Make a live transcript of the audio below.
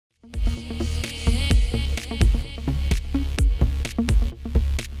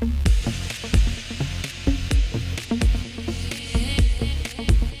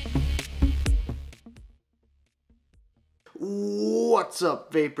What's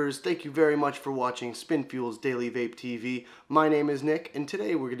up, vapors? Thank you very much for watching Spinfuel's Daily Vape TV. My name is Nick, and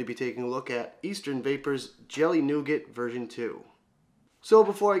today we're going to be taking a look at Eastern Vapor's Jelly Nougat version 2. So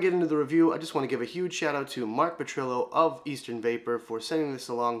before I get into the review, I just want to give a huge shout out to Mark Petrillo of Eastern Vapor for sending this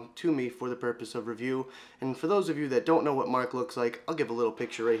along to me for the purpose of review. And for those of you that don't know what Mark looks like, I'll give a little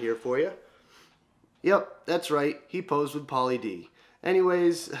picture right here for you. Yep, that's right, he posed with Pauly D.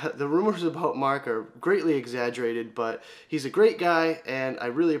 Anyways, the rumors about Mark are greatly exaggerated, but he's a great guy, and I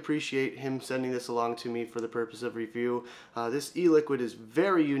really appreciate him sending this along to me for the purpose of review. This e-liquid is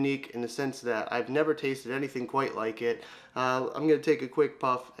very unique in the sense that I've never tasted anything quite like it. I'm going to take a quick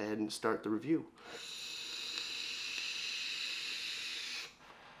puff and start the review.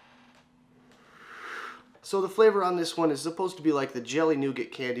 So the flavor on this one is supposed to be like the jelly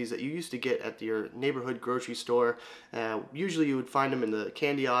nougat candies that you used to get at your neighborhood grocery store. Usually you would find them in the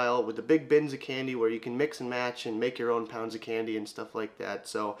candy aisle with the big bins of candy where you can mix and match and make your own pounds of candy and stuff like that.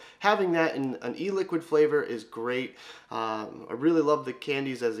 So having that in an e-liquid flavor is great. I really loved the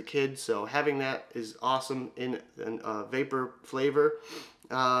candies as a kid, so having that is awesome in a vapor flavor.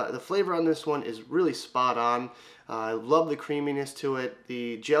 The flavor on this one is really spot on. I love the creaminess to it.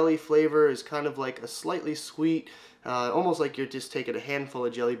 The jelly flavor is kind of like a slightly sweet, almost like you're just taking a handful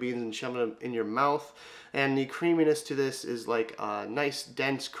of jelly beans and shoving them in your mouth. And the creaminess to this is like a nice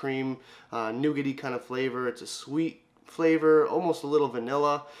dense cream, nougaty kind of flavor. It's a sweet flavor, almost a little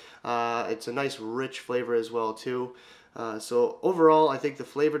vanilla. It's a nice rich flavor as well too. So overall, I think the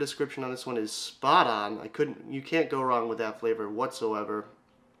flavor description on this one is spot on. You can't go wrong with that flavor whatsoever.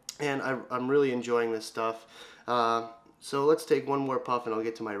 And I'm really enjoying this stuff. So let's take one more puff and I'll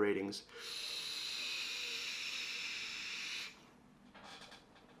get to my ratings.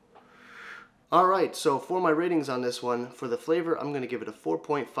 Alright, so for my ratings on this one, for the flavor, I'm going to give it a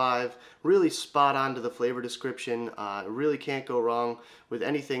 4.5. Really spot on to the flavor description. Really can't go wrong with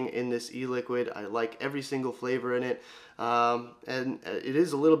anything in this e-liquid. I like every single flavor in it. And it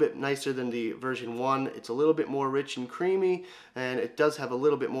is a little bit nicer than the version 1. It's a little bit more rich and creamy, and it does have a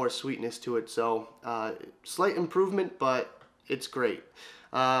little bit more sweetness to it. So, slight improvement, but it's great.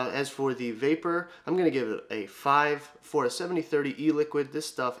 As for the vapor, I'm going to give it a 5. For a 70-30 e-liquid, this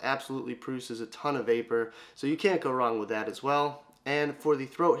stuff absolutely produces a ton of vapor, so you can't go wrong with that as well. And for the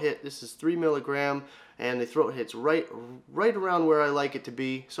throat hit, this is 3 milligram, and the throat hit's right around where I like it to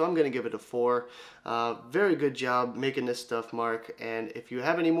be, so I'm going to give it a 4. Very good job making this stuff, Mark, and if you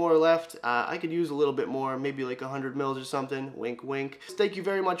have any more left, I could use a little bit more, maybe like 100 mils or something. Wink, wink. Thank you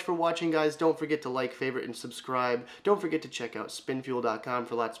very much for watching, guys. Don't forget to like, favorite, and subscribe. Don't forget to check out spinfuel.com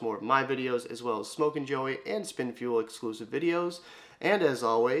for lots more of my videos, as well as Smokin' Joey and Spinfuel exclusive videos. And as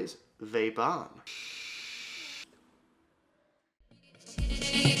always, vape on.